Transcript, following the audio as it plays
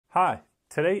Hi,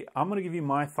 today I'm going to give you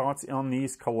my thoughts on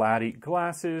these Kaliyadi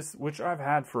glasses, which I've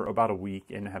had for about a week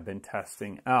and have been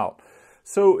testing out.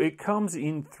 So it comes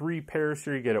in three pairs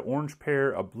here. You get an orange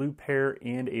pair, a blue pair,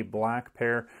 and a black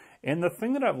pair. And the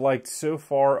thing that I've liked so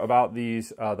far about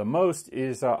these the most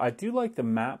is I do like the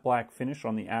matte black finish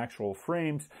on the actual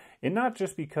frames, and not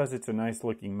just because it's a nice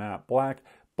looking matte black,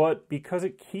 but because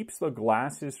it keeps the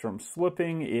glasses from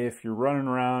slipping if you're running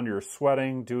around, you're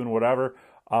sweating, doing whatever.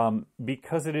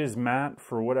 Because it is matte,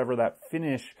 for whatever that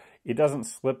finish, it doesn't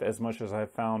slip as much as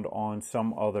I've found on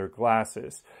some other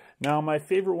glasses. Now, my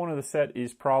favorite one of the set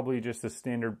is probably just the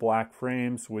standard black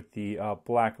frames with the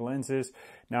black lenses.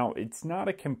 Now, it's not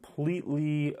a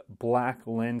completely black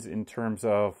lens in terms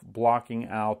of blocking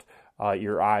out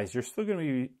your eyes. You're still going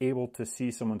to be able to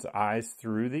see someone's eyes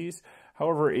through these.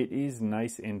 However, it is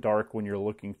nice and dark when you're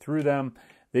looking through them.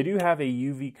 They do have a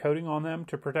UV coating on them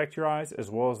to protect your eyes, as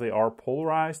well as they are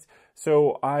polarized.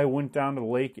 So I went down to the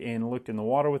lake and looked in the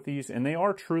water with these, and they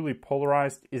are truly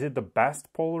polarized. Is it the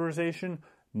best polarization?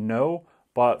 No,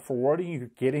 but for what you're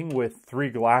getting with three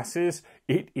glasses,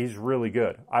 it is really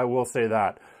good. I will say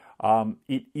that.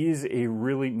 It is a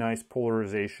really nice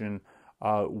polarization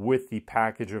with the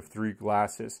package of three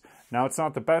glasses. Now, it's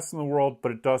not the best in the world,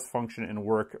 but it does function and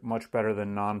work much better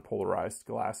than non-polarized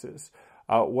glasses.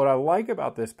 What I like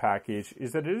about this package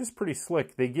is that it is pretty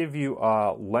slick. They give you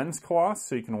lens cloths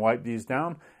so you can wipe these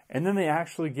down, and then they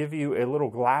actually give you a little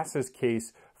glasses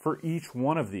case for each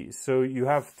one of these. So you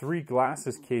have three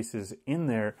glasses cases in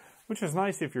there, which is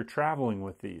nice if you're traveling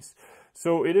with these.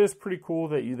 So it is pretty cool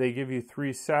that they give you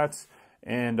three sets,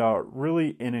 and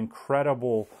really an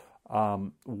incredible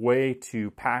way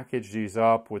to package these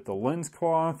up with the lens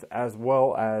cloth as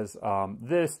well as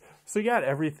this. So you got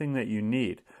everything that you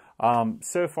need.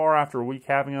 So far, after a week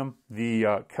having them,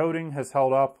 the coating has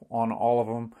held up on all of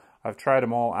them. I've tried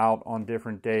them all out on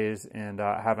different days and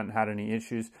haven't had any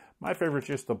issues. My favorite's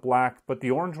just the black, but the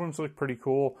orange ones look pretty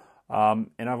cool. And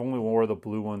I've only wore the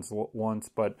blue ones once,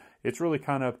 but it's really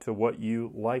kind of up to what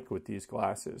you like with these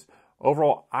glasses.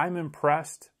 Overall, I'm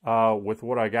impressed with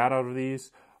what I got out of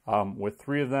these with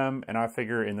three of them. And I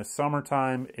figure in the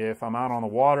summertime, if I'm out on the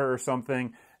water or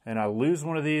something and I lose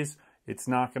one of these, it's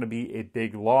not going to be a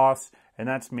big loss, and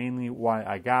that's mainly why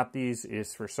I got these,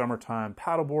 is for summertime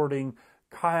paddleboarding,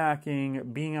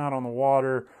 kayaking, being out on the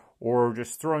water, or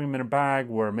just throwing them in a bag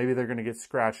where maybe they're going to get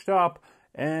scratched up,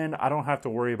 and I don't have to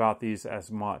worry about these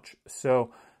as much.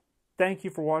 So thank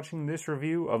you for watching this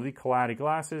review of the Kaliyadi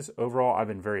glasses. Overall, I've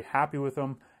been very happy with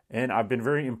them, and I've been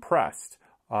very impressed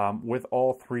with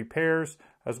all three pairs,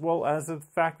 as well as the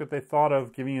fact that they thought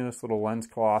of giving you this little lens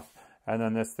cloth and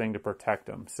then this thing to protect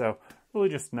them. So really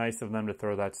just nice of them to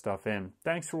throw that stuff in.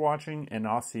 Thanks for watching, and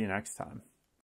I'll see you next time.